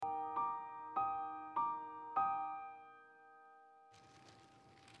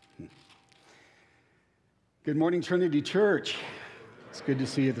Good morning, Trinity Church. It's good to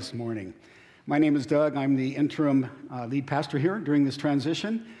see you this morning. My name is Doug. I'm the interim lead pastor here during this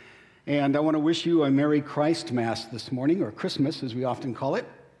transition. And I want to wish you a Merry Christ Mass this morning, or Christmas as we often call it.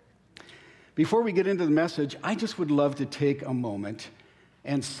 Before we get into the message, I just would love to take a moment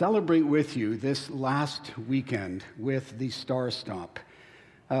and celebrate with you this last weekend with the Star Stomp.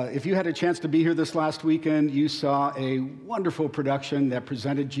 If you had a chance to be here this last weekend, you saw a wonderful production that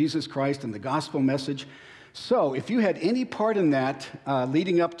presented Jesus Christ and the gospel message. So if you had any part in that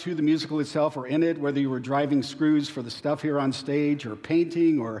leading up to the musical itself or in it, whether you were driving screws for the stuff here on stage or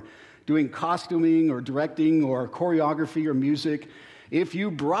painting or doing costuming or directing or choreography or music, if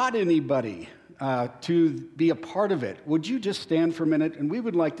you brought anybody to be a part of it, would you just stand for a minute? And we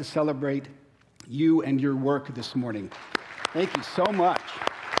would like to celebrate you and your work this morning. Thank you so much.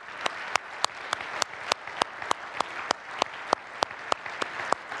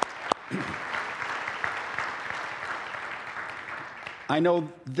 I know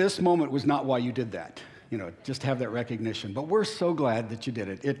this moment was not why you did that, just have that recognition. But we're so glad that you did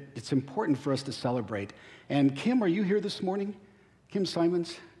it. It's important for us to celebrate. And Kim, are you here this morning? Kim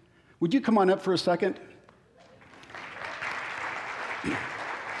Simons? Would you come on up for a second?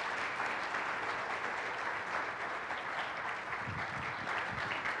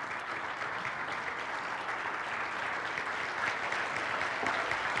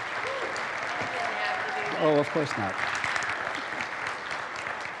 Oh, of course not.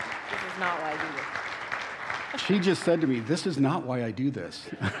 Not why I do this. She just said to me, "This is not why I do this."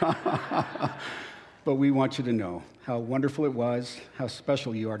 But we want you to know how wonderful it was, how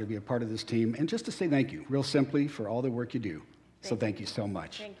special you are to be a part of this team, and just to say thank you, real simply, for all the work you do. So thank you so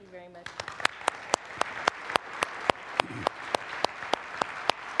much. Thank you very much.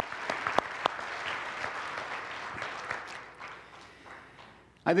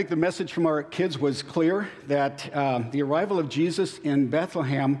 I think the message from our kids was clear that the arrival of Jesus in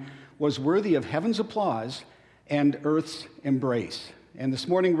Bethlehem was worthy of heaven's applause and earth's embrace. And this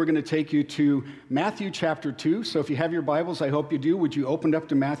morning we're going to take you to Matthew chapter 2. So if you have your Bibles, I hope you do. Would you open up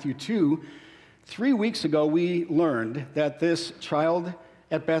to Matthew 2? 3 weeks ago we learned that this child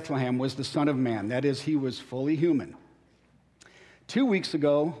at Bethlehem was the Son of Man. That is, he was fully human. 2 weeks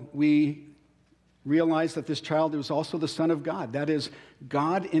ago we realized that this child was also the Son of God. That is,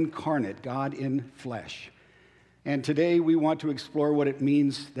 God incarnate, God in flesh. And today we want to explore what it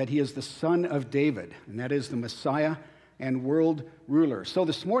means that he is the Son of David, and that is the Messiah and world ruler. So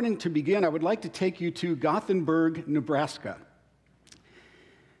this morning, to begin, I would like to take you to Gothenburg, Nebraska.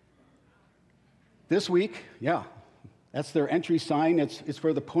 This week, that's their entry sign. It's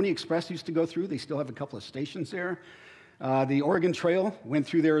where the Pony Express used to go through. They still have a couple of stations there. The Oregon Trail went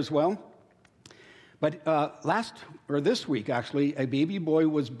through there as well. But this week, actually, a baby boy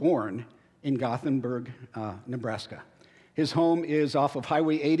was born in Gothenburg, Nebraska. His home is off of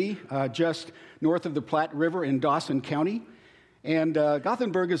Highway 80, just north of the Platte River in Dawson County. And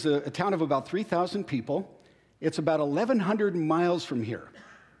Gothenburg is a town of about 3,000 people. It's about 1,100 miles from here.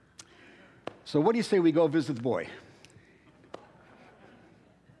 So what do you say we go visit the boy?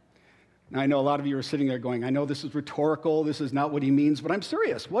 Now, I know a lot of you are sitting there going, I know this is rhetorical, this is not what he means, but I'm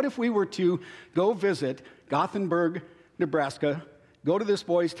serious. What if we were to go visit Gothenburg, Nebraska, go to this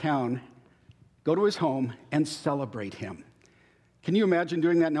boy's town, go to his home, and celebrate him? Can you imagine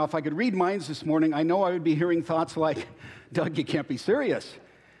doing that? Now, if I could read minds this morning, I know I would be hearing thoughts like, Doug, you can't be serious.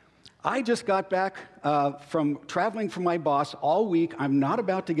 I just got back from traveling for my boss all week. I'm not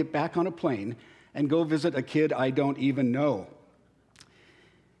about to get back on a plane and go visit a kid I don't even know.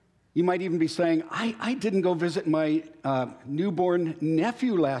 You might even be saying, I didn't go visit my newborn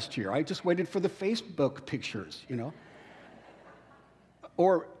nephew last year. I just waited for the Facebook pictures,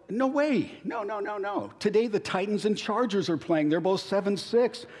 Or, no way, no. Today the Titans and Chargers are playing. They're both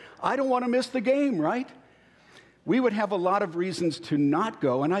 7-6. I don't want to miss the game, right? We would have a lot of reasons to not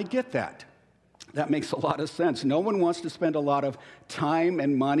go, and I get that. That makes a lot of sense. No one wants to spend a lot of time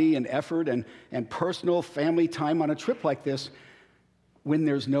and money and effort and personal family time on a trip like this when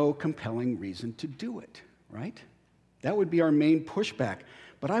there's no compelling reason to do it, right? That would be our main pushback.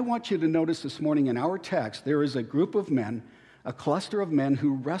 But I want you to notice this morning in our text, there is a group of men, a cluster of men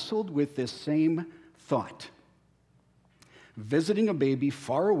who wrestled with this same thought. Visiting a baby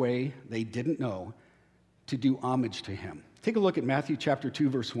far away they didn't know to do homage to him. Take a look at Matthew chapter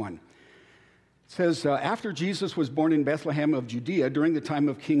 2, verse 1. It says, after Jesus was born in Bethlehem of Judea during the time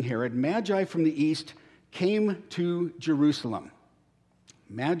of King Herod, Magi from the east came to Jerusalem.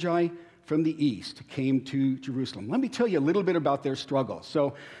 Magi from the east came to Jerusalem. Let me tell you a little bit about their struggle.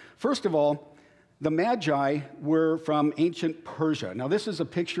 So, first of all, The Magi were from ancient Persia. Now, this is a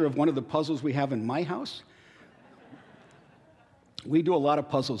picture of one of the puzzles we have in my house. We do a lot of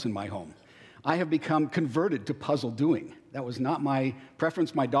puzzles in my home. I have become converted to puzzle doing. That was not my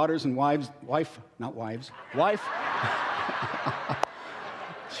preference. My daughters and wife,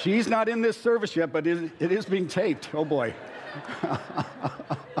 she's not in this service yet, but it is being taped. Oh boy.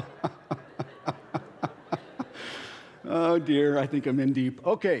 Oh dear, I think I'm in deep.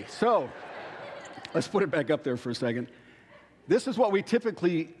 Okay, so let's put it back up there for a second. This is what we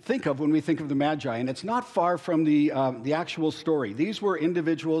typically think of when we think of the Magi, and it's not far from the actual story. These were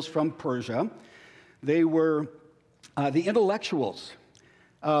individuals from Persia. They were the intellectuals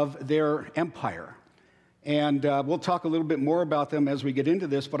of their empire. And we'll talk a little bit more about them as we get into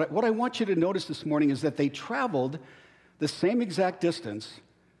this, but what I want you to notice this morning is that they traveled the same exact distance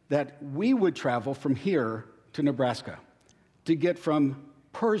that we would travel from here to Nebraska to get from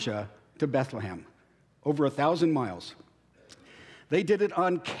Persia to Bethlehem, over 1,000 miles. They did it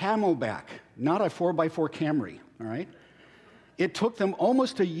on camelback, not a 4x4 Camry, all right? It took them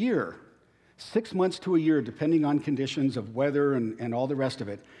almost a year, 6 months to a year, depending on conditions of weather and all the rest of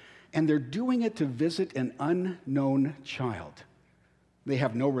it. And they're doing it to visit an unknown child. They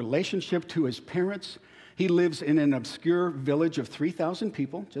have no relationship to his parents. He lives in an obscure village of 3,000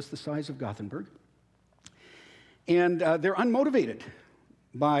 people, just the size of Gothenburg. And they're unmotivated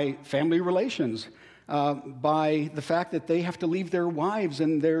by family relations, by the fact that they have to leave their wives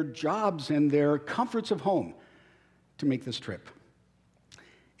and their jobs and their comforts of home to make this trip.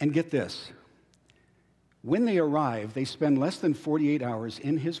 And get this, when they arrive, they spend less than 48 hours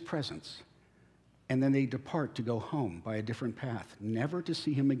in his presence, and then they depart to go home by a different path, never to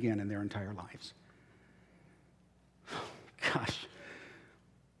see him again in their entire lives. Gosh,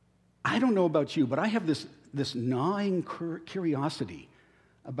 I don't know about you, but I have this gnawing curiosity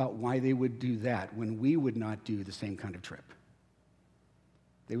about why they would do that when we would not do the same kind of trip.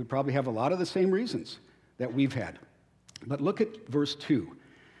 They would probably have a lot of the same reasons that we've had. But look at verse 2.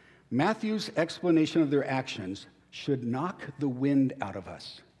 Matthew's explanation of their actions should knock the wind out of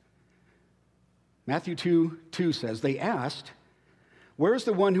us. Matthew 2:2 says, they asked, "Where's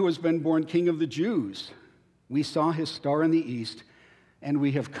the one who has been born King of the Jews? We saw his star in the east, and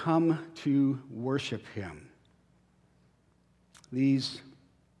we have come to worship him." These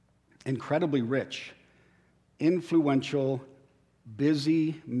incredibly rich, influential,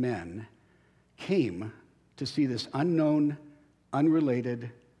 busy men came to see this unknown,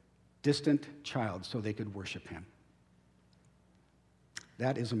 unrelated, distant child so they could worship him.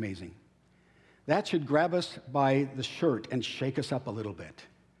 That is amazing. That should grab us by the shirt and shake us up a little bit.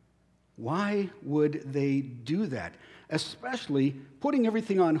 Why would they do that? Especially putting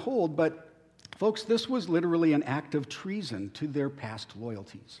everything on hold, but folks, this was literally an act of treason to their past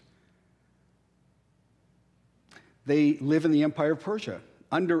loyalties. They live in the Empire of Persia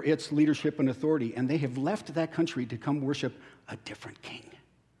under its leadership and authority, and they have left that country to come worship a different king.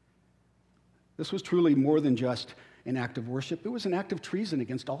 This was truly more than just an act of worship. It was an act of treason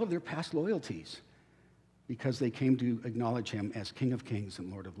against all of their past loyalties because they came to acknowledge him as King of Kings and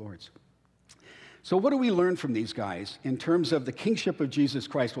Lord of Lords. So what do we learn from these guys in terms of the kingship of Jesus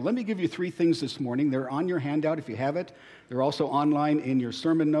Christ? Well, let me give you 3 things this morning. They're on your handout if you have it. They're also online in your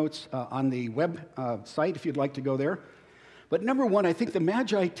sermon notes on the web site if you'd like to go there. But number 1, I think the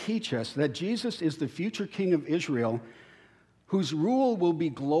Magi teach us that Jesus is the future king of Israel whose rule will be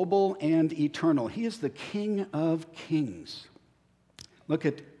global and eternal. He is the King of Kings. Look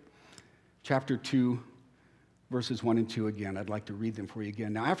at chapter 2, verses 1 and 2 again. I'd like to read them for you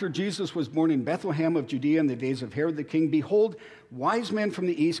again. Now, after Jesus was born in Bethlehem of Judea in the days of Herod the king, behold, wise men from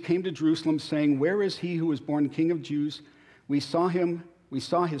the east came to Jerusalem, saying, "Where is he who was born King of Jews? We saw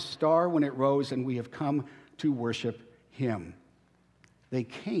his star when it rose, and we have come to worship him." They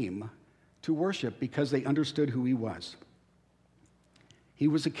came to worship because they understood who he was. He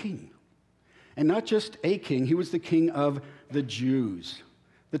was a king. And not just a king, he was the king of the Jews.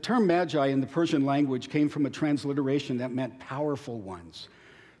 The term magi in the Persian language came from a transliteration that meant powerful ones.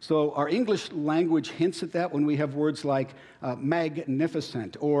 So our English language hints at that when we have words like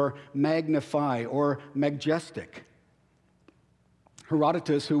magnificent or magnify or majestic.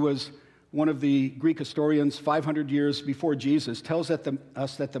 Herodotus, who was one of the Greek historians 500 years before Jesus, tells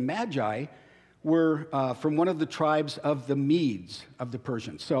us that the Magi were from one of the tribes of the Medes of the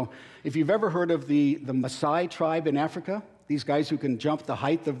Persians. So if you've ever heard of the Maasai tribe in Africa, these guys who can jump the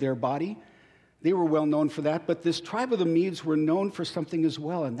height of their body, they were well known for that. But this tribe of the Medes were known for something as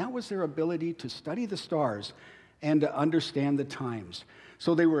well, and that was their ability to study the stars and to understand the times.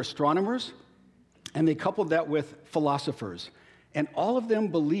 So they were astronomers, and they coupled that with philosophers. And all of them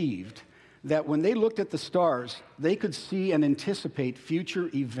believed that when they looked at the stars, they could see and anticipate future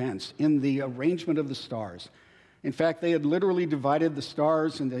events in the arrangement of the stars. In fact, they had literally divided the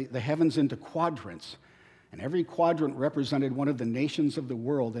stars and the heavens into quadrants, and every quadrant represented one of the nations of the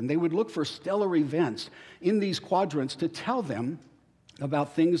world, and they would look for stellar events in these quadrants to tell them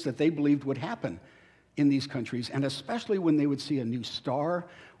about things that they believed would happen in these countries, and especially when they would see a new star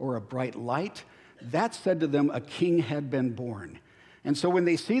or a bright light, that said to them a king had been born. And so when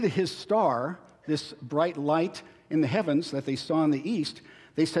they see his star, this bright light in the heavens that they saw in the east,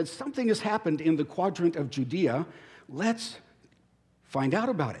 they said, something has happened in the quadrant of Judea. Let's find out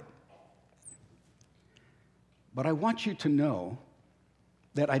about it. But I want you to know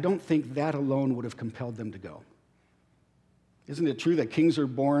that I don't think that alone would have compelled them to go. Isn't it true that kings are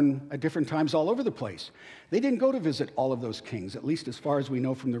born at different times all over the place? They didn't go to visit all of those kings, at least as far as we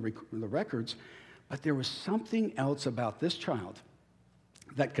know from the records, but there was something else about this child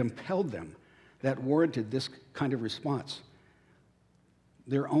that compelled them, that warranted this kind of response.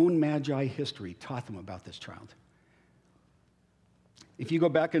 Their own Magi history taught them about this child. If you go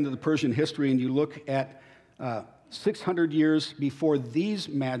back into the Persian history and you look at 600 years before these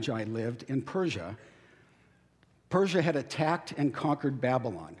Magi lived in Persia, Persia had attacked and conquered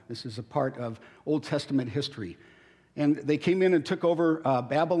Babylon. This is a part of Old Testament history. And they came in and took over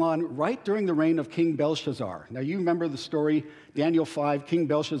Babylon right during the reign of King Belshazzar. Now, you remember the story, Daniel 5, King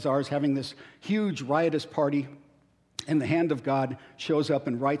Belshazzar is having this huge riotous party, and the hand of God shows up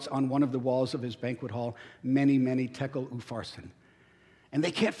and writes on one of the walls of his banquet hall, Mene, Mene, Tekel, Upharsin. And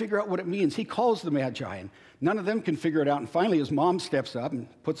they can't figure out what it means. He calls the Magi, and none of them can figure it out. And finally, his mom steps up and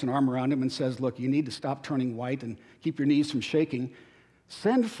puts an arm around him and says, look, you need to stop turning white and keep your knees from shaking.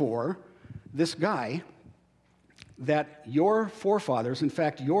 Send for this guy that your forefathers, in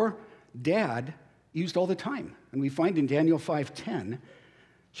fact, your dad, used all the time. And we find in Daniel 5:10,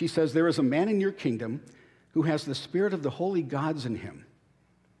 she says, there is a man in your kingdom who has the spirit of the holy gods in him.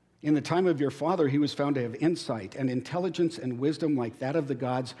 In the time of your father, he was found to have insight and intelligence and wisdom like that of the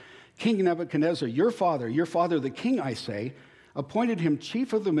gods. King Nebuchadnezzar, your father, the king, I say, appointed him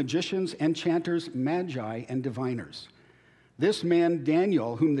chief of the magicians, enchanters, magi, and diviners. This man,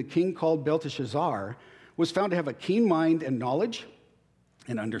 Daniel, whom the king called Belteshazzar, was found to have a keen mind and knowledge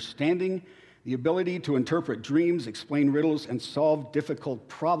and understanding, the ability to interpret dreams, explain riddles, and solve difficult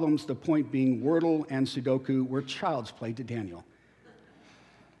problems, the point being Wordle and Sudoku were child's play to Daniel.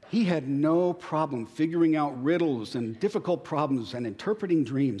 He had no problem figuring out riddles and difficult problems and interpreting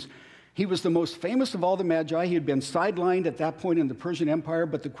dreams. He was the most famous of all the Magi. He had been sidelined at that point in the Persian Empire,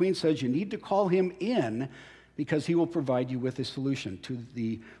 but the queen says you need to call him in because he will provide you with a solution to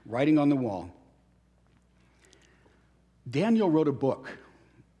the writing on the wall. Daniel wrote a book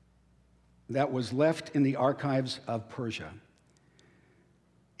that was left in the archives of Persia.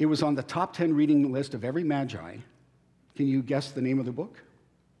 It was on the top 10 reading list of every Magi. Can you guess the name of the book?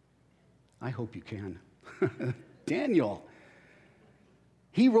 I hope you can. Daniel.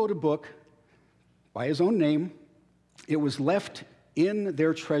 He wrote a book by his own name. It was left in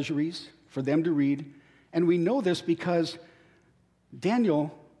their treasuries for them to read. And we know this because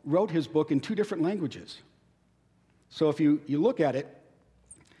Daniel wrote his book in 2 different languages. So if you look at it,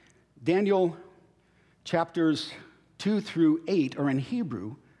 Daniel chapters 2 through 8 are in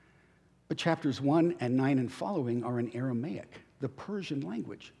Hebrew, but chapters 1 and 9 and following are in Aramaic, the Persian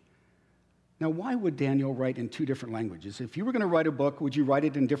language. Now, why would Daniel write in 2 different languages? If you were going to write a book, would you write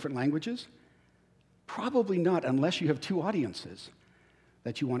it in different languages? Probably not, unless you have 2 audiences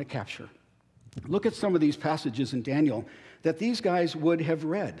that you want to capture. Look at some of these passages in Daniel that these guys would have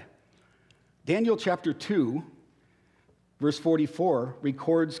read. Daniel chapter 2, verse 44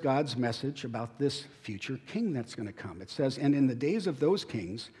 records God's message about this future king that's going to come. It says, and in the days of those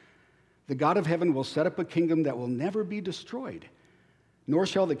kings, the God of heaven will set up a kingdom that will never be destroyed, nor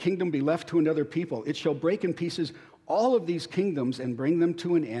shall the kingdom be left to another people. It shall break in pieces all of these kingdoms and bring them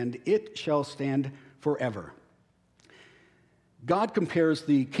to an end. It shall stand forever. God compares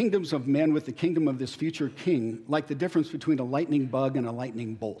the kingdoms of men with the kingdom of this future king like the difference between a lightning bug and a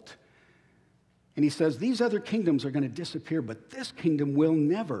lightning bolt. And he says, these other kingdoms are going to disappear, but this kingdom will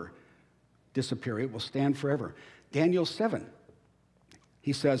never disappear. It will stand forever. Daniel 7,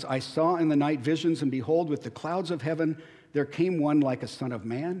 he says, I saw in the night visions, and behold, with the clouds of heaven, there came one like a son of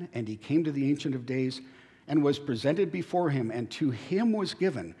man, and he came to the Ancient of Days and was presented before him, and to him was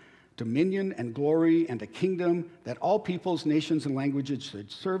given dominion and glory and a kingdom that all peoples, nations, and languages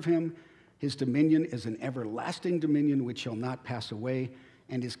should serve him. His dominion is an everlasting dominion which shall not pass away,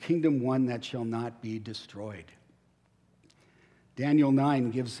 and his kingdom one that shall not be destroyed. Daniel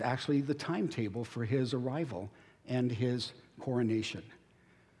 9 gives actually the timetable for his arrival and his coronation.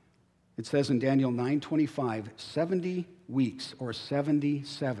 It says in Daniel 9:25, 70 weeks or 70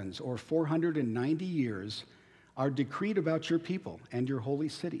 sevens or 490 years are decreed about your people and your holy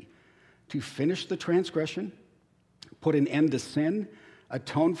city to finish the transgression, put an end to sin,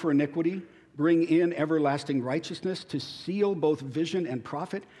 atone for iniquity, bring in everlasting righteousness, to seal both vision and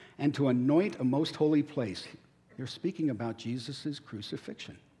prophet, and to anoint a most holy place. They're speaking about Jesus'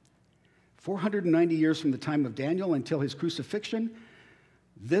 crucifixion. 490 years from the time of Daniel until his crucifixion,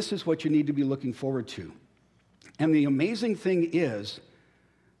 this is what you need to be looking forward to. And the amazing thing is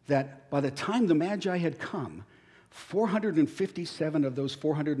that by the time the Magi had come, 457 of those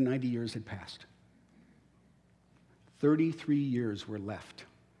 490 years had passed. 33 years were left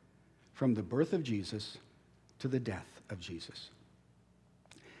from the birth of Jesus to the death of Jesus.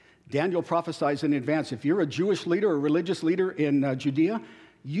 Daniel prophesies in advance, if you're a Jewish leader or religious leader in Judea,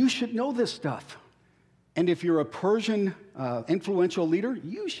 you should know this stuff. And if you're a Persian influential leader,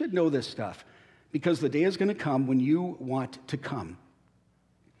 you should know this stuff, because the day is going to come when you want to come.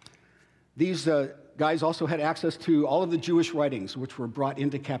 These guys also had access to all of the Jewish writings, which were brought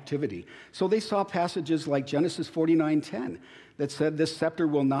into captivity. So they saw passages like Genesis 49:10 that said, this scepter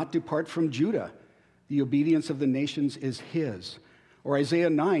will not depart from Judah. The obedience of the nations is his. Or Isaiah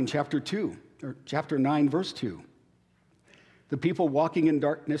 9, chapter 9, verse 2. The people walking in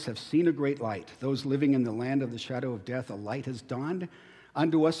darkness have seen a great light. Those living in the land of the shadow of death, a light has dawned.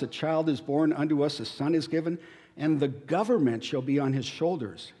 Unto us a child is born, unto us a son is given, and the government shall be on his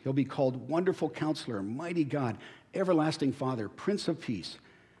shoulders. He'll be called Wonderful Counselor, Mighty God, Everlasting Father, Prince of Peace.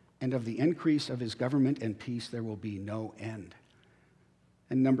 And of the increase of his government and peace there will be no end.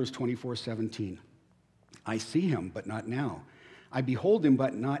 And Numbers 24:17. I see him, but not now. I behold him,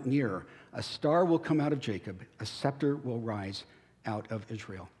 but not near. A star will come out of Jacob. A scepter will rise out of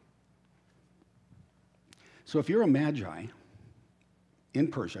Israel. So if you're a Magi in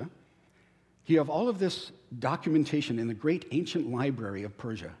Persia, you have all of this documentation in the great ancient library of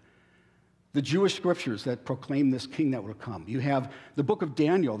Persia. The Jewish scriptures that proclaim this king that will come. You have the book of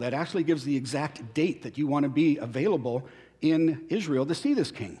Daniel that actually gives the exact date that you want to be available in Israel to see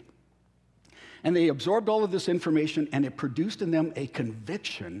this king. And they absorbed all of this information, and it produced in them a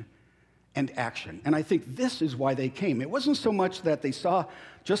conviction and action. And I think this is why they came. It wasn't so much that they saw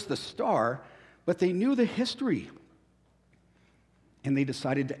just the star, but they knew the history, and they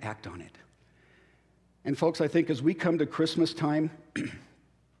decided to act on it. And folks, I think as we come to Christmas time,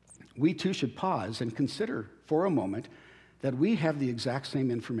 we too should pause and consider for a moment that we have the exact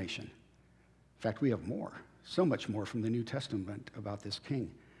same information. In fact, we have more, so much more from the New Testament about this king.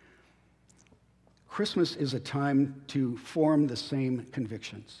 Christmas is a time to form the same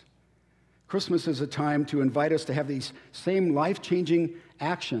convictions. Christmas is a time to invite us to have these same life-changing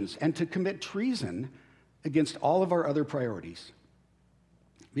actions and to commit treason against all of our other priorities,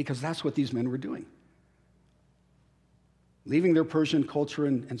 because that's what these men were doing. Leaving their Persian culture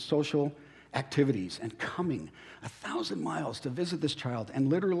and social activities and coming 1,000 miles to visit this child and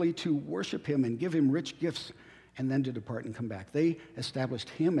literally to worship him and give him rich gifts and then to depart and come back. They established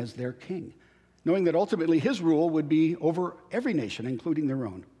him as their king, knowing that ultimately his rule would be over every nation, including their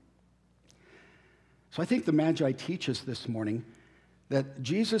own. So I think the Magi teach us this morning that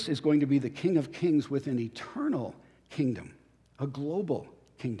Jesus is going to be the King of Kings with an eternal kingdom, a global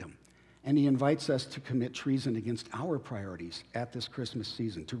kingdom. And he invites us to commit treason against our priorities at this Christmas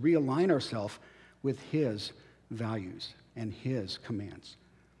season, to realign ourselves with his values and his commands.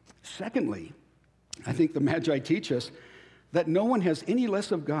 Secondly, I think the Magi teach us that no one has any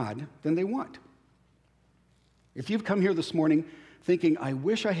less of God than they want. If you've come here this morning thinking, I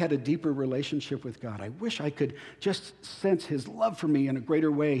wish I had a deeper relationship with God, I wish I could just sense his love for me in a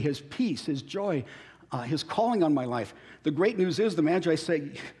greater way, his peace, his joy, his calling on my life. The great news is the Magi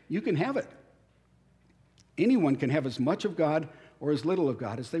say, you can have it. Anyone can have as much of God or as little of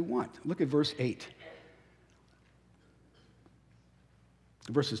God as they want. Look at verse 8.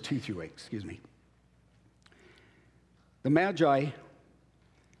 Verses 2 through 8, excuse me. The Magi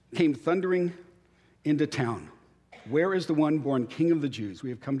came thundering into town. Where is the one born King of the Jews?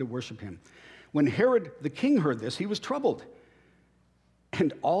 We have come to worship him. When Herod the king heard this, he was troubled,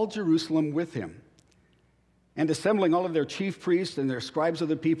 and all Jerusalem with him. And assembling all of their chief priests and their scribes of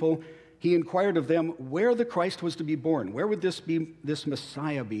the people, he inquired of them where the Christ was to be born. Where would this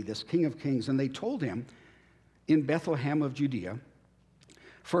Messiah be, this King of Kings? And they told him, in Bethlehem of Judea,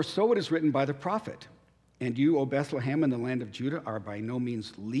 for so it is written by the prophet, and you, O Bethlehem, in the land of Judah, are by no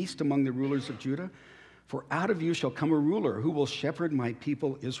means least among the rulers of Judah, for out of you shall come a ruler who will shepherd my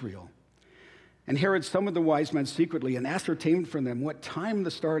people Israel. And Herod summoned the wise men secretly and ascertained from them what time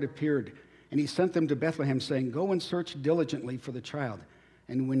the star had appeared. And he sent them to Bethlehem, saying, go and search diligently for the child.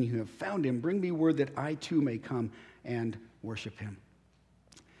 and when you have found him, bring me word that I too may come and worship him.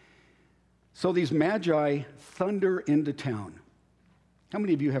 So these magi thunder into town. How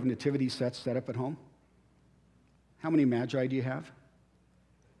many of you have nativity sets set up at home? How many magi do you have?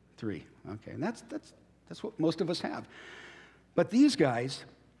 3. Okay, and that's what most of us have. But these guys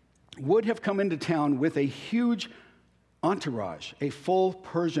would have come into town with a huge entourage, a full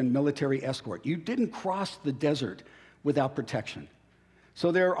Persian military escort. You didn't cross the desert without protection.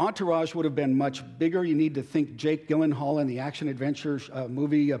 So their entourage would have been much bigger. You need to think Jake Gyllenhaal in the action-adventure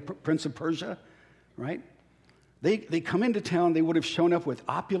movie Prince of Persia, right? They come into town, they would have shown up with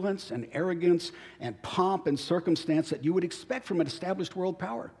opulence and arrogance and pomp and circumstance that you would expect from an established world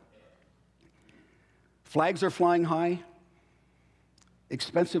power. Flags are flying high,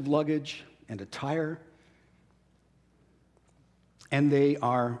 expensive luggage and attire, and they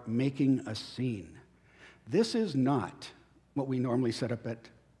are making a scene. This is not what we normally set up at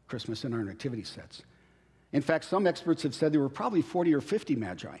Christmas in our nativity sets. In fact, some experts have said there were probably 40 or 50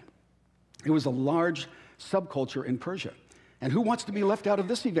 magi. It was a large subculture in Persia. And who wants to be left out of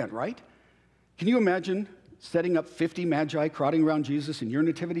this event, right? Can you imagine setting up 50 magi crowding around Jesus in your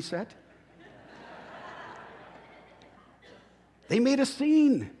nativity set? They made a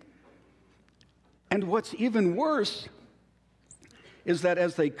scene. And what's even worse is that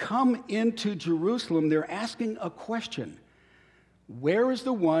as they come into Jerusalem, they're asking a question. Where is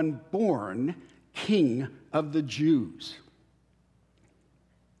the one born King of the Jews?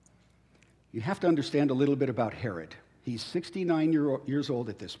 You have to understand a little bit about Herod. He's 69 years old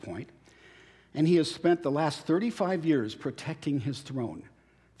at this point, and he has spent the last 35 years protecting his throne.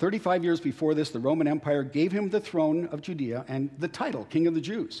 35 years before this, the Roman Empire gave him the throne of Judea and the title, King of the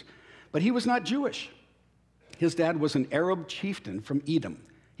Jews. But he was not Jewish. His dad was an Arab chieftain from Edom.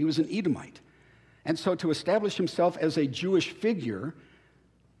 He was an Edomite. And so to establish himself as a Jewish figure,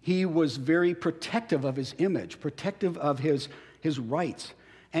 he was very protective of his image, protective of his rights.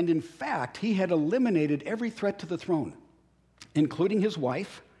 And in fact, he had eliminated every threat to the throne, including his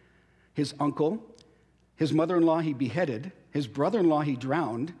wife, his uncle, his mother-in-law he beheaded, his brother-in-law he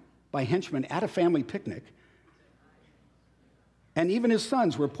drowned by henchmen at a family picnic, and even his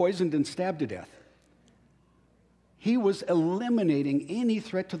sons were poisoned and stabbed to death. He was eliminating any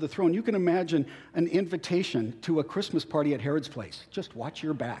threat to the throne. You can imagine an invitation to a Christmas party at Herod's place. Just watch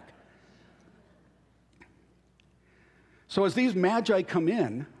your back. So as these magi come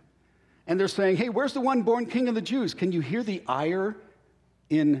in, and they're saying, hey, where's the one born King of the Jews? Can you hear the ire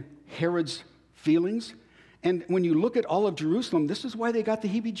in Herod's feelings? And when you look at all of Jerusalem, this is why they got the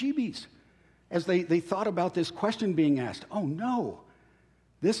heebie-jeebies. As they thought about this question being asked, oh no,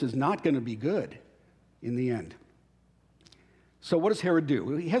 this is not going to be good in the end. So what does Herod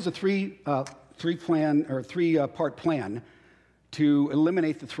do? He has a three-part plan to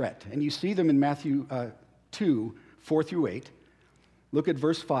eliminate the threat. And you see them in Matthew 2, 4 through 8. Look at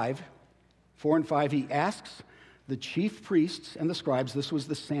verse 5, 4 and 5. He asks the chief priests and the scribes, this was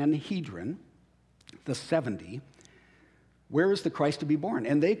the Sanhedrin, the 70, where is the Christ to be born?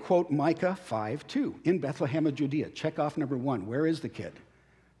 And they quote Micah 5:2, in Bethlehem of Judea. Check off number 1. Where is the kid?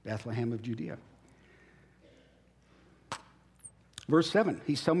 Bethlehem of Judea. Verse 7,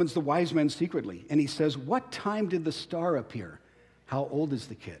 he summons the wise men secretly, and he says, what time did the star appear? How old is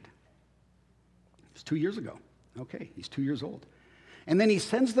the kid? It's 2 years ago. Okay, he's 2 years old. And then he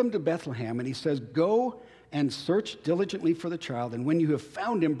sends them to Bethlehem, and he says, go and search diligently for the child, and when you have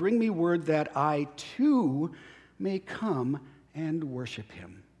found him, bring me word that I too may come and worship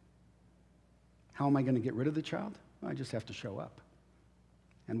him. How am I going to get rid of the child? Well, I just have to show up,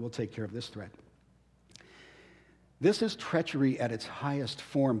 and we'll take care of this threat. This is treachery at its highest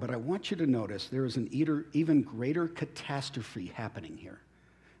form, but I want you to notice there is an even greater catastrophe happening here.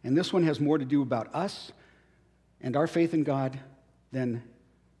 And this one has more to do about us and our faith in God than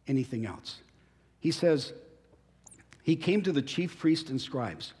anything else. He says, he came to the chief priests and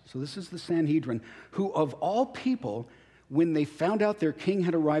scribes, so this is the Sanhedrin, who of all people, when they found out their king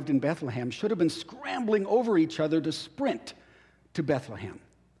had arrived in Bethlehem, should have been scrambling over each other to sprint to Bethlehem.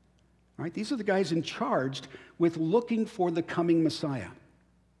 All right, these are the guys in charge with looking for the coming Messiah.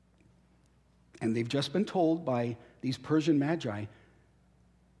 And they've just been told by these Persian magi,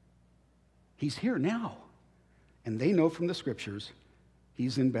 he's here now. And they know from the scriptures,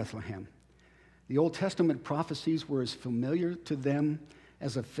 he's in Bethlehem. The Old Testament prophecies were as familiar to them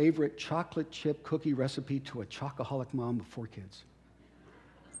as a favorite chocolate chip cookie recipe to a chocoholic mom of 4 kids.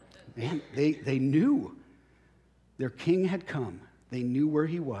 Man, they knew their king had come. They knew where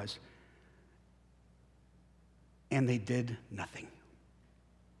he was. And they did nothing.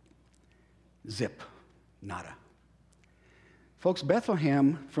 Zip, nada. Folks,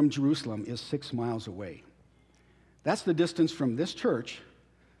 Bethlehem from Jerusalem is 6 miles away. That's the distance from this church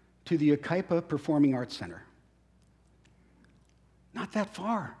to the Yucaipa Performing Arts Center. Not that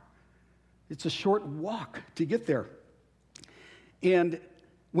far. It's a short walk to get there. And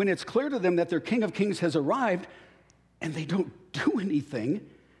when it's clear to them that their King of Kings has arrived and they don't do anything,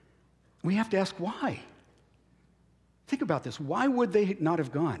 we have to ask why. Think about this. Why would they not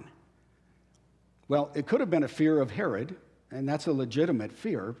have gone? Well, it could have been a fear of Herod, and that's a legitimate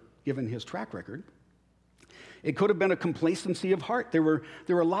fear given his track record. It could have been a complacency of heart. There were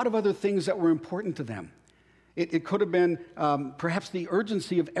a lot of other things that were important to them. It could have been perhaps the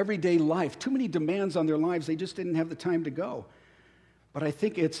urgency of everyday life. Too many demands on their lives, they just didn't have the time to go. But I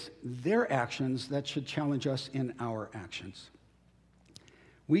think it's their actions that should challenge us in our actions.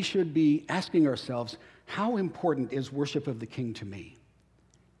 We should be asking ourselves, how important is worship of the King to me?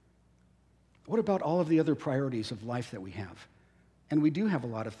 What about all of the other priorities of life that we have? And we do have a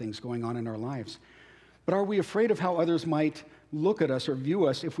lot of things going on in our lives. But are we afraid of how others might look at us or view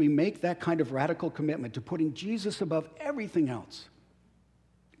us if we make that kind of radical commitment to putting Jesus above everything else?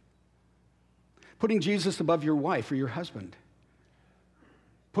 Putting Jesus above your wife or your husband.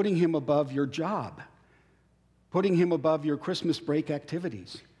 Putting him above your job. Putting him above your Christmas break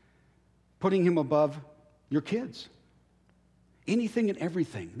activities. Putting him above your kids. Anything and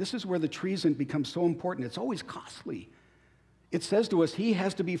everything. This is where the treason becomes so important. It's always costly. It says to us, he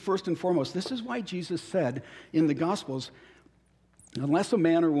has to be first and foremost. This is why Jesus said in the Gospels, unless a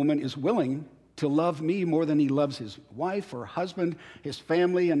man or woman is willing to love me more than he loves his wife or husband, his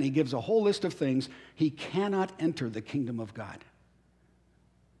family, and he gives a whole list of things, he cannot enter the kingdom of God.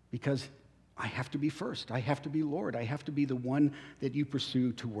 Because I have to be first. I have to be Lord. I have to be the one that you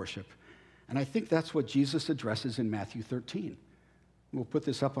pursue to worship. And I think that's what Jesus addresses in Matthew 13. We'll put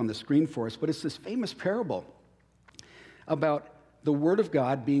this up on the screen for us, but it's this famous parable about the Word of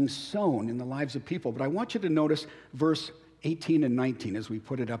God being sown in the lives of people. But I want you to notice verse 18 and 19 as we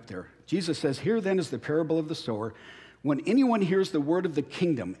put it up there. Jesus says, here then is the parable of the sower. When anyone hears the word of the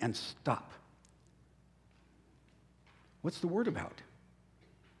kingdom and stop. What's the word about?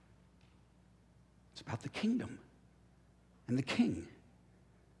 It's about the kingdom and the king,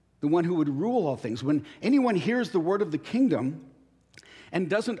 the one who would rule all things. When anyone hears the word of the kingdom and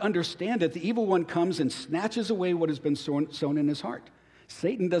doesn't understand it, the evil one comes and snatches away what has been sown in his heart.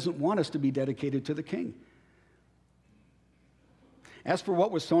 Satan doesn't want us to be dedicated to the king. As for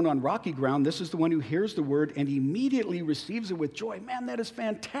what was sown on rocky ground, this is the one who hears the word and immediately receives it with joy. Man, that is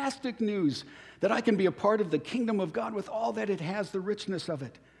fantastic news, that I can be a part of the kingdom of God with all that it has, the richness of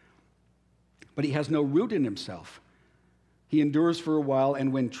it. But he has no root in himself. He endures for a while,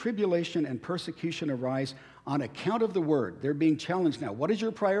 and when tribulation and persecution arise on account of the word, they're being challenged now. What is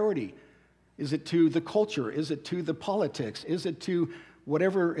your priority? Is it to the culture? Is it to the politics? Is it to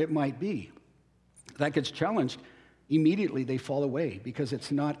whatever it might be? That gets challenged. Immediately they fall away because it's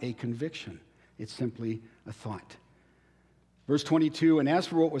not a conviction. It's simply a thought. Verse 22, and as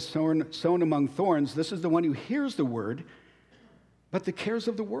for what was sown among thorns, this is the one who hears the word, but the cares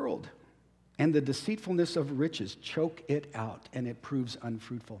of the world and the deceitfulness of riches choke it out, and it proves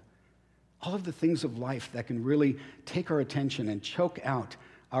unfruitful. All of the things of life that can really take our attention and choke out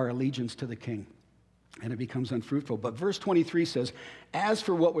our allegiance to the king, and it becomes unfruitful. But verse 23 says, as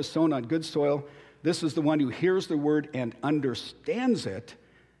for what was sown on good soil, this is the one who hears the word and understands it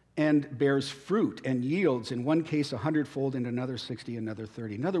and bears fruit and yields, in one case 100-fold, in another 60, another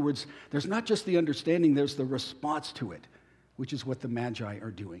 30. In other words, there's not just the understanding, there's the response to it, which is what the Magi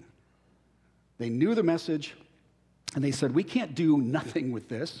are doing. They knew the message, and they said, we can't do nothing with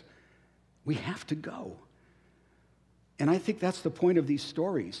this. We have to go. And I think that's the point of these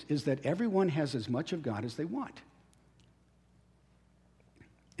stories, is that everyone has as much of God as they want.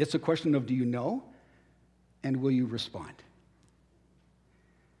 It's a question of, do you know, and will you respond?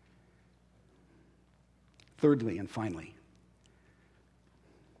 Thirdly and finally,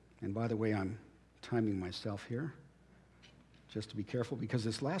 and by the way, I'm timing myself here, just to be careful, because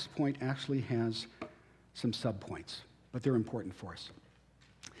this last point actually has some subpoints, but they're important for us.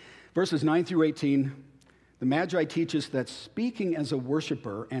 Verses 9 through 18, the Magi teach us that speaking as a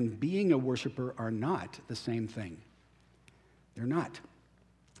worshiper and being a worshiper are not the same thing. They're not.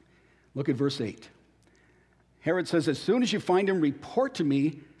 Look at verse 8. Herod says, as soon as you find him, report to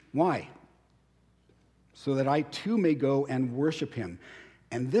me. Why? So that I too may go and worship him.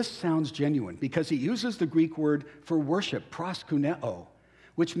 And this sounds genuine because he uses the Greek word for worship, proskuneo,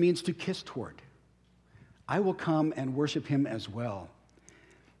 which means to kiss toward. I will come and worship him as well.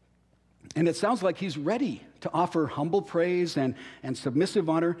 And it sounds like he's ready to offer humble praise and submissive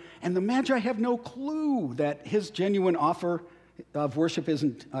honor. And the Magi have no clue that his genuine offer of worship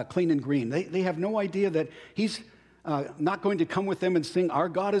isn't clean and green. They have no idea that he's not going to come with them and sing, "Our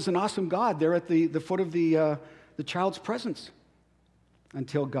God is an awesome God." They're at the foot of the child's presence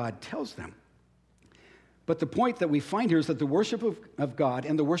until God tells them. But the point that we find here is that the worship of God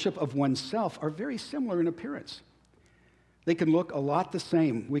and the worship of oneself are very similar in appearance. They can look a lot the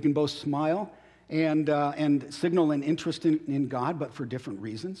same. We can both smile and signal an interest in God, but for different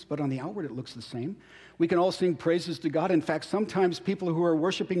reasons. But on the outward, it looks the same. We can all sing praises to God. In fact, sometimes people who are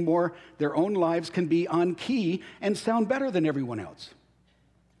worshiping more their own lives can be on key and sound better than everyone else.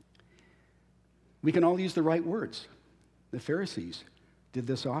 We can all use the right words. The Pharisees did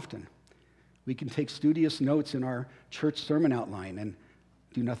this often. We can take studious notes in our church sermon outline and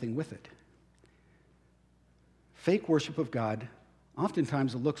do nothing with it. Fake worship of God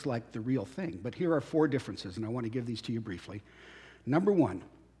oftentimes it looks like the real thing, but here are 4 differences, and I want to give these to you briefly. Number 1,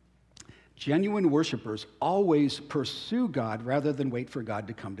 genuine worshipers always pursue God rather than wait for God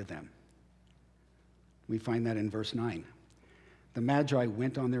to come to them. We find that in verse 9. The Magi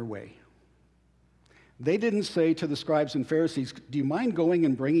went on their way. They didn't say to the scribes and Pharisees, "Do you mind going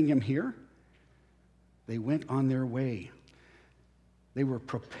and bringing him here?" They went on their way. They were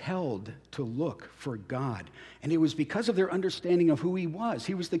propelled to look for God. And it was because of their understanding of who he was.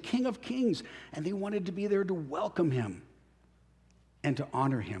 He was the King of Kings, and they wanted to be there to welcome him and to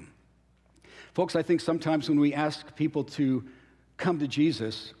honor him. Folks, I think sometimes when we ask people to come to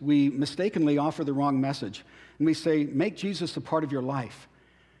Jesus, we mistakenly offer the wrong message. And we say, "Make Jesus a part of your life."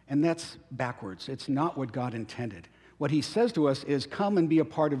 And that's backwards. It's not what God intended. What he says to us is, come and be a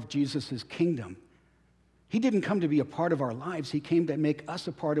part of Jesus' kingdom. He didn't come to be a part of our lives. He came to make us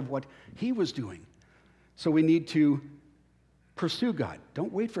a part of what he was doing. So we need to pursue God.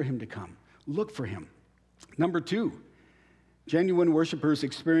 Don't wait for him to come. Look for him. Number 2, genuine worshipers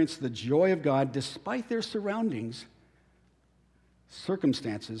experience the joy of God despite their surroundings,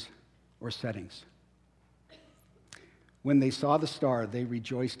 circumstances, or settings. When they saw the star, they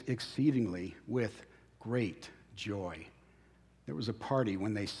rejoiced exceedingly with great joy. There was a party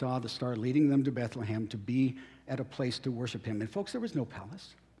when they saw the star leading them to Bethlehem to be at a place to worship him. And folks, there was no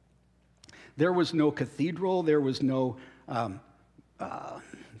palace. There was no cathedral. There was no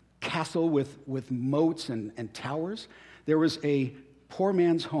castle with moats and towers. There was a poor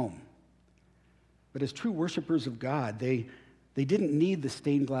man's home. But as true worshipers of God, they didn't need the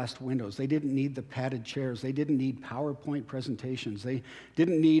stained glass windows. They didn't need the padded chairs. They didn't need PowerPoint presentations. They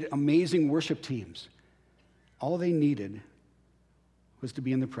didn't need amazing worship teams. All they needed was to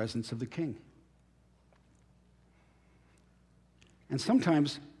be in the presence of the King. And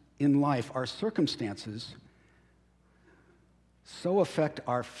sometimes in life, our circumstances so affect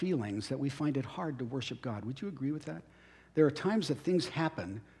our feelings that we find it hard to worship God. Would you agree with that? There are times that things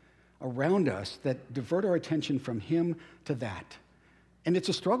happen around us that divert our attention from him to that. And it's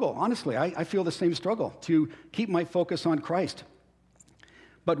a struggle, honestly. I feel the same struggle to keep my focus on Christ.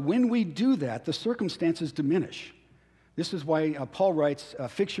 But when we do that, the circumstances diminish. This is why Paul writes,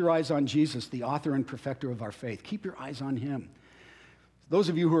 "Fix your eyes on Jesus, the author and perfecter of our faith." Keep your eyes on him. Those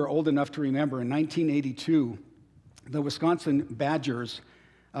of you who are old enough to remember, in 1982, the Wisconsin Badgers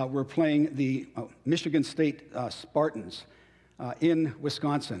were playing the Michigan State Spartans in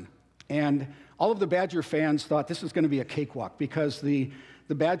Wisconsin. And all of the Badger fans thought this was going to be a cakewalk because the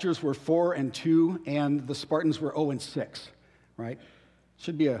Badgers were 4-2 and the Spartans were 0-6, right?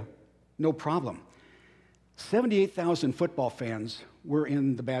 Should be no problem. 78,000 football fans were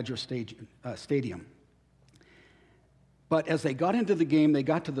in the Badger Stadium. But as they got into the game, they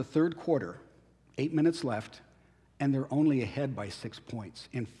got to the third quarter, 8 minutes left, and they're only ahead by 6 points.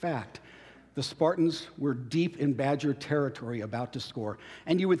 In fact, the Spartans were deep in Badger territory about to score.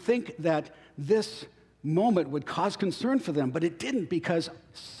 And you would think that this moment would cause concern for them, but it didn't, because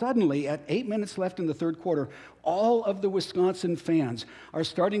suddenly, at 8 minutes left in the third quarter, all of the Wisconsin fans are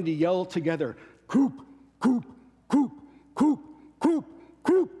starting to yell together, "Coop, Coop, Coop, Coop, Coop,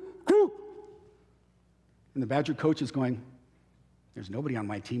 Coop, Coop." And the Badger coach is going, "There's nobody on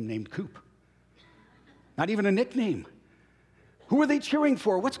my team named Coop. Not even a nickname. Who are they cheering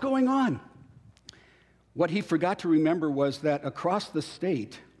for? What's going on?" What he forgot to remember was that across the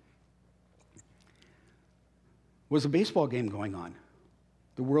state was a baseball game going on,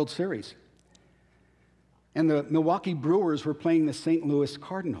 the World Series. And the Milwaukee Brewers were playing the St. Louis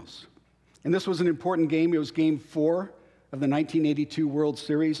Cardinals. And this was an important game. It was Game 4 of the 1982 World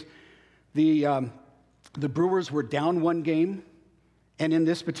Series. The Brewers were down 1 game, and in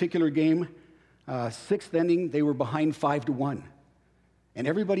this particular game, 6th inning, they were behind 5-1. And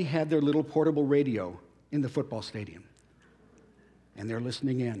everybody had their little portable radio in the football stadium. And they're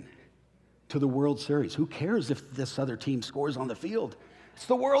listening in to the World Series. Who cares if this other team scores on the field? It's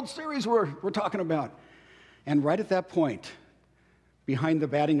the World Series we're talking about. And right at that point, behind the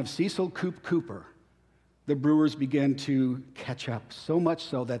batting of Cecil Coop Cooper, the Brewers began to catch up, so much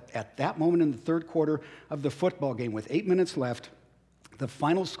so that at that moment in the third quarter of the football game, with 8 minutes left, the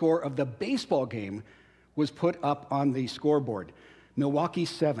final score of the baseball game was put up on the scoreboard. Milwaukee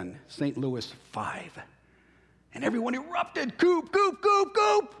 7, St. Louis 5. And everyone erupted, Coop, Coop, Coop,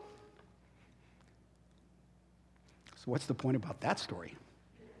 Coop. So what's the point about that story?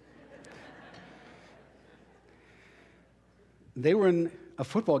 They were in a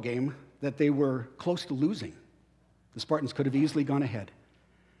football game that they were close to losing. The Spartans could have easily gone ahead.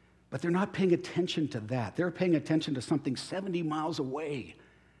 But they're not paying attention to that. They're paying attention to something 70 miles away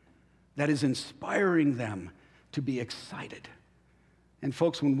that is inspiring them to be excited. And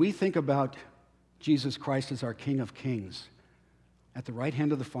folks, when we think about Jesus Christ as our King of Kings, at the right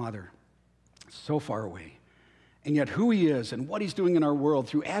hand of the Father, so far away, and yet who he is and what he's doing in our world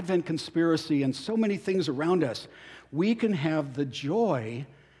through Advent conspiracy and so many things around us, we can have the joy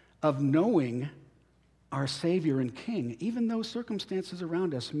of knowing our Savior and King. Even though circumstances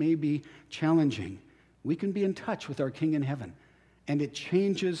around us may be challenging, we can be in touch with our King in heaven, and it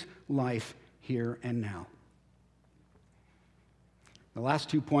changes life here and now. The last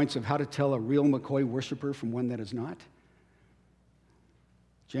 2 points of how to tell a real McCoy worshiper from one that is not.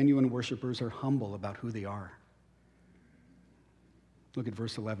 Genuine worshipers are humble about who they are. Look at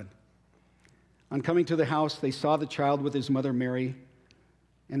verse 11. On coming to the house, they saw the child with his mother Mary,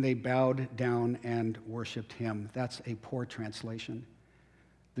 and they bowed down and worshiped him. That's a poor translation.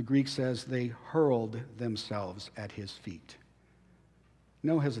 The Greek says they hurled themselves at his feet.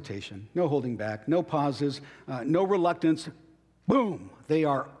 No hesitation, no holding back, no pauses, no reluctance. Boom! They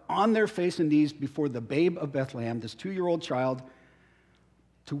are on their face and knees before the babe of Bethlehem, this 2-year-old child,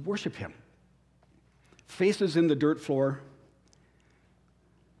 to worship him. Faces in the dirt floor,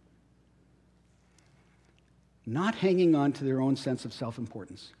 not hanging on to their own sense of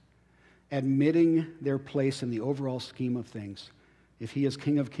self-importance, admitting their place in the overall scheme of things. If he is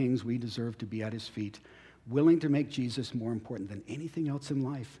King of Kings, we deserve to be at his feet, willing to make Jesus more important than anything else in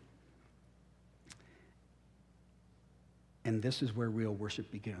life. And this is where real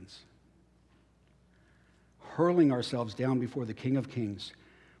worship begins. Hurling ourselves down before the King of Kings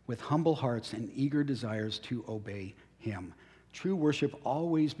with humble hearts and eager desires to obey him. True worship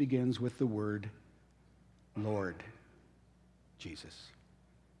always begins with the word Lord Jesus.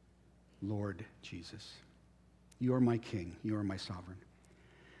 Lord Jesus. You are my King. You are my sovereign.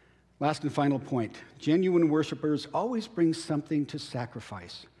 Last and final point. Genuine worshipers always bring something to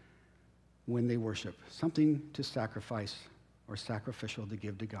sacrifice when they worship. Something to sacrifice or sacrificial to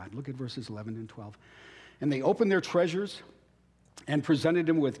give to God. Look at verses 11 and 12. And they opened their treasures and presented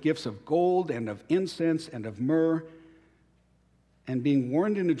him with gifts of gold and of incense and of myrrh. And being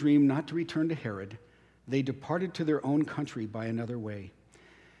warned in a dream not to return to Herod, they departed to their own country by another way.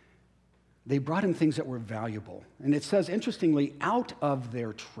 They brought him things that were valuable. And it says, interestingly, out of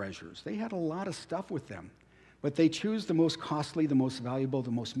their treasures. They had a lot of stuff with them. But they choose the most costly, the most valuable,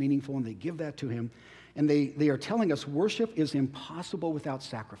 the most meaningful, and they give that to him. And they are telling us worship is impossible without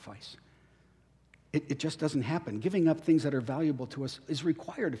sacrifice. It just doesn't happen. Giving up things that are valuable to us is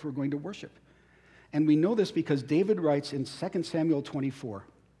required if we're going to worship. And we know this because David writes in 2 Samuel 24,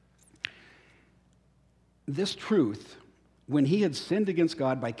 this truth, when he had sinned against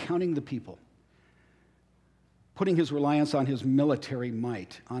God by counting the people, putting his reliance on his military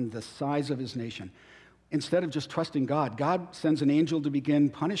might, on the size of his nation, instead of just trusting God, God sends an angel to begin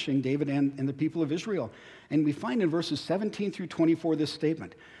punishing David and the people of Israel. And we find in verses 17 through 24 this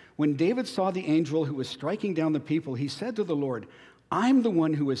statement. When David saw the angel who was striking down the people, he said to the Lord, I'm the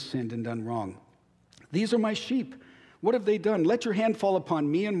one who has sinned and done wrong. These are my sheep. What have they done? Let your hand fall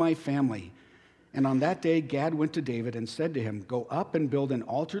upon me and my family. And on that day, Gad went to David and said to him, go up and build an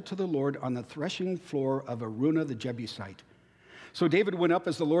altar to the Lord on the threshing floor of Araunah the Jebusite. So David went up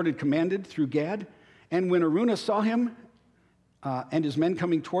as the Lord had commanded through Gad. And when Araunah saw him and his men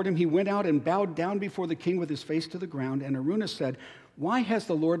coming toward him, he went out and bowed down before the king with his face to the ground. And Araunah said, why has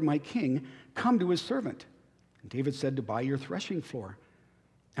the Lord my king come to his servant? And David said, to buy your threshing floor.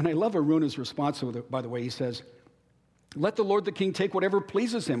 And I love Araunah's response, by the way. He says, let the Lord the king take whatever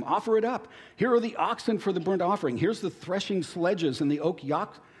pleases him. Offer it up. Here are the oxen for the burnt offering. Here's the threshing sledges and the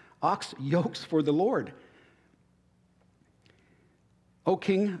ox yokes for the Lord. O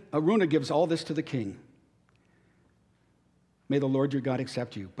king, Araunah gives all this to the king. May the Lord your God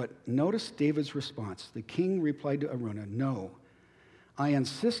accept you. But notice David's response. The king replied to Araunah, no, I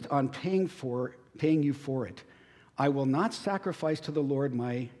insist on paying you for it. I will not sacrifice to the Lord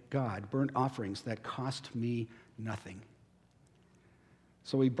my God burnt offerings that cost me nothing.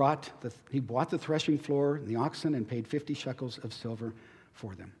 So he bought the threshing floor and the oxen and paid 50 shekels of silver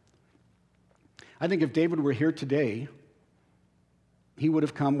for them. I think if David were here today, he would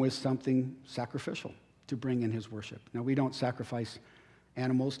have come with something sacrificial to bring in his worship. Now, we don't sacrifice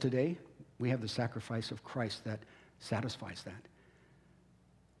animals today. We have the sacrifice of Christ that satisfies that.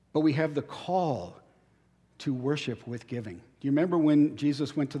 But we have the call to worship with giving. Do you remember when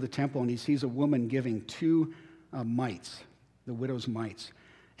Jesus went to the temple and he sees a woman giving 2 mites, the widow's mites,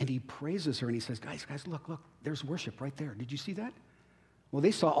 and he praises her and he says, guys, look, there's worship right there. Did you see that? Well, they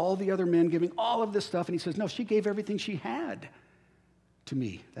saw all the other men giving all of this stuff, and he says, no, she gave everything she had to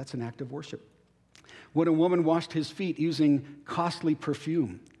me. That's an act of worship. When a woman washed his feet using costly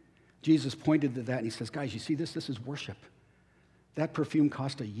perfume, Jesus pointed to that and he says, guys, you see this? This is worship. That perfume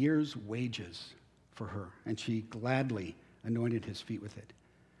cost a year's wages for her, and she gladly anointed his feet with it.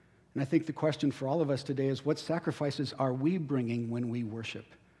 And I think the question for all of us today is, what sacrifices are we bringing when we worship?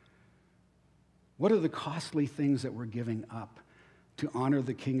 What are the costly things that we're giving up to honor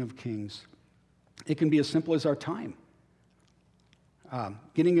the King of Kings? It can be as simple as our time.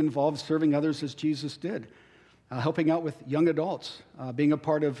 Getting involved, serving others as Jesus did. Helping out with young adults. Being a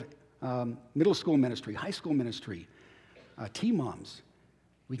part of middle school ministry, high school ministry. Teen moms.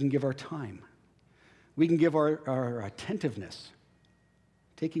 We can give our time. We can give our attentiveness.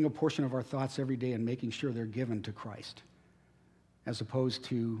 Taking a portion of our thoughts every day and making sure they're given to Christ, as opposed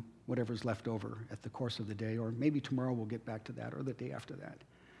to whatever's left over at the course of the day, or maybe tomorrow we'll get back to that, or the day after that.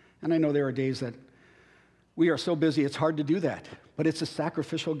 And I know there are days that we are so busy it's hard to do that, but it's a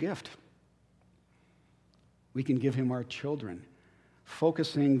sacrificial gift. We can give him our children,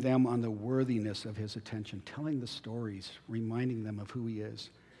 focusing them on the worthiness of his attention, telling the stories, reminding them of who he is.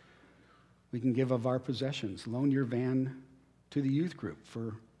 We can give of our possessions, loan your van to the youth group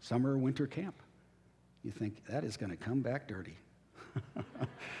for summer or winter camp. You think, that is going to come back dirty.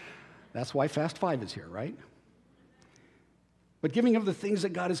 That's why Fast 5 is here, right? But giving of the things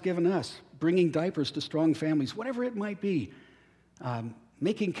that God has given us, bringing diapers to strong families, whatever it might be,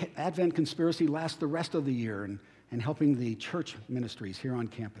 making Advent Conspiracy last the rest of the year, and helping the church ministries here on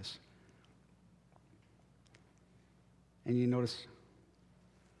campus. And you notice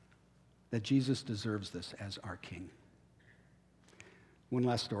that Jesus deserves this as our King. One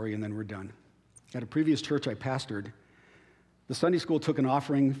last story, and then we're done. At a previous church I pastored, the Sunday school took an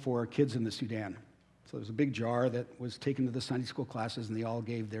offering for kids in the Sudan. So there was a big jar that was taken to the Sunday school classes, and they all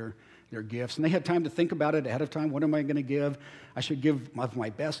gave their gifts. And they had time to think about it ahead of time. What am I going to give? I should give of my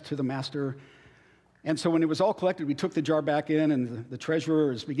best to the master. And so when it was all collected, we took the jar back in, and the treasurer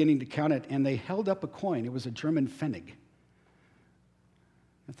was beginning to count it, and they held up a coin. It was a German Pfennig.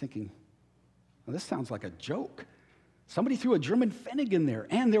 I'm thinking, well, this sounds like a joke. Somebody threw a German Pfennig in there,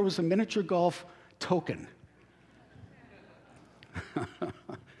 and there was a miniature golf token.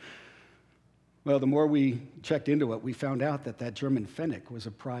 Well, the more we checked into it, we found out that German Pfennig was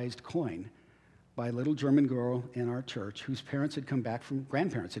a prized coin by a little German girl in our church whose grandparents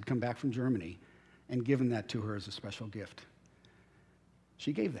had come back from Germany and given that to her as a special gift.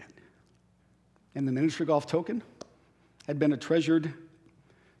 She gave that. And the miniature golf token had been a treasured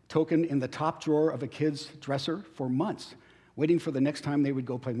token in the top drawer of a kid's dresser for months, waiting for the next time they would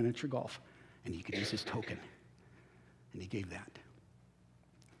go play miniature golf. And he could use his token. And he gave that.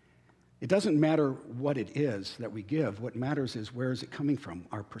 It doesn't matter what it is that we give. What matters is, where is it coming from?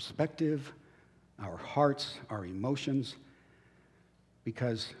 Our perspective, our hearts, our emotions.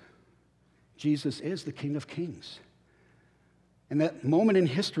 Because Jesus is the King of Kings. And that moment in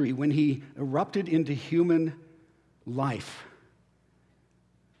history when he erupted into human life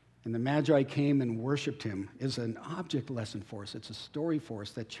and the Magi came and worshiped him is an object lesson for us. It's a story for us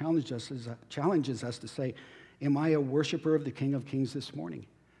that challenges us to say, am I a worshiper of the King of Kings this morning?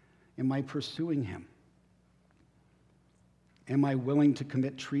 Am I pursuing him? Am I willing to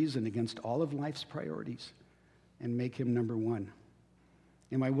commit treason against all of life's priorities and make him number one?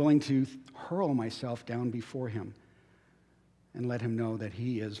 Am I willing to hurl myself down before him and let him know that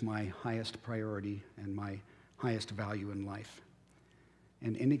he is my highest priority and my highest value in life?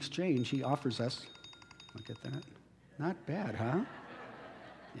 And in exchange, he offers us, look at that. Not bad, huh?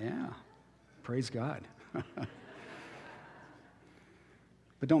 Yeah, praise God. But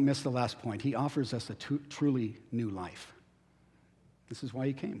don't miss the last point. He offers us a truly new life. This is why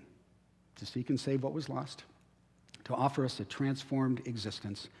he came, to seek and save what was lost, to offer us a transformed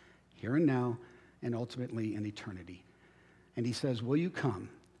existence here and now and ultimately in eternity. And he says, will you come,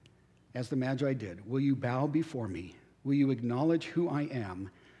 as the Magi did? Will you bow before me? Will you acknowledge who I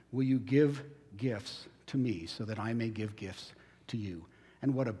am? Will you give gifts to me so that I may give gifts to you.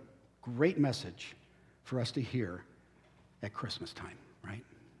 And what a great message for us to hear at Christmas time, right?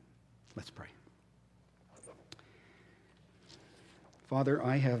 Let's pray. Father,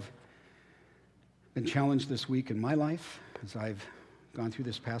 I have been challenged this week in my life as I've gone through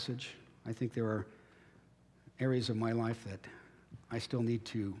this passage. I think there are areas of my life that I still need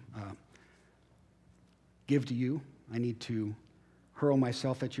to give to you. I need to hurl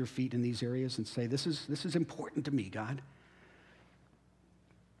myself at your feet in these areas and say, this is important to me, God.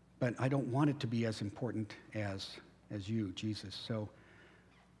 But I don't want it to be as important as you, Jesus. So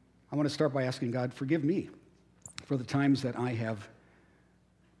I want to start by asking God, forgive me for the times that I have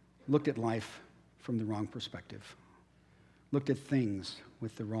looked at life from the wrong perspective, looked at things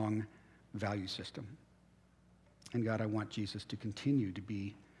with the wrong value system. And God, I want Jesus to continue to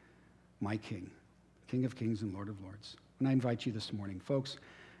be my King, King of Kings and Lord of Lords. And I invite you this morning, folks,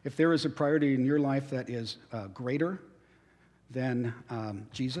 if there is a priority in your life that is greater than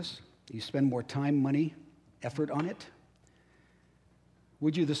Jesus, you spend more time, money, effort on it,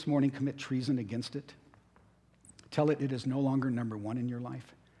 would you this morning commit treason against it? Tell it it is no longer number one in your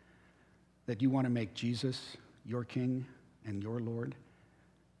life, that you want to make Jesus your King and your Lord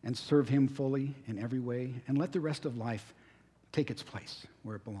and serve him fully in every way, and let the rest of life take its place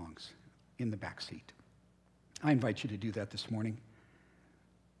where it belongs, in the back seat. I invite you to do that this morning.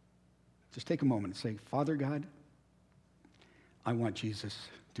 Just take a moment and say, Father God, I want Jesus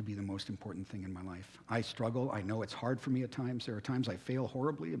to be the most important thing in my life. I struggle. I know it's hard for me at times. There are times I fail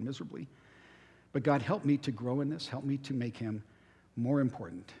horribly and miserably. But God, help me to grow in this. Help me to make him more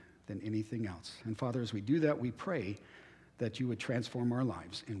important than anything else. And Father, as we do that, we pray that you would transform our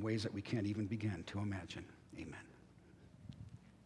lives in ways that we can't even begin to imagine. Amen.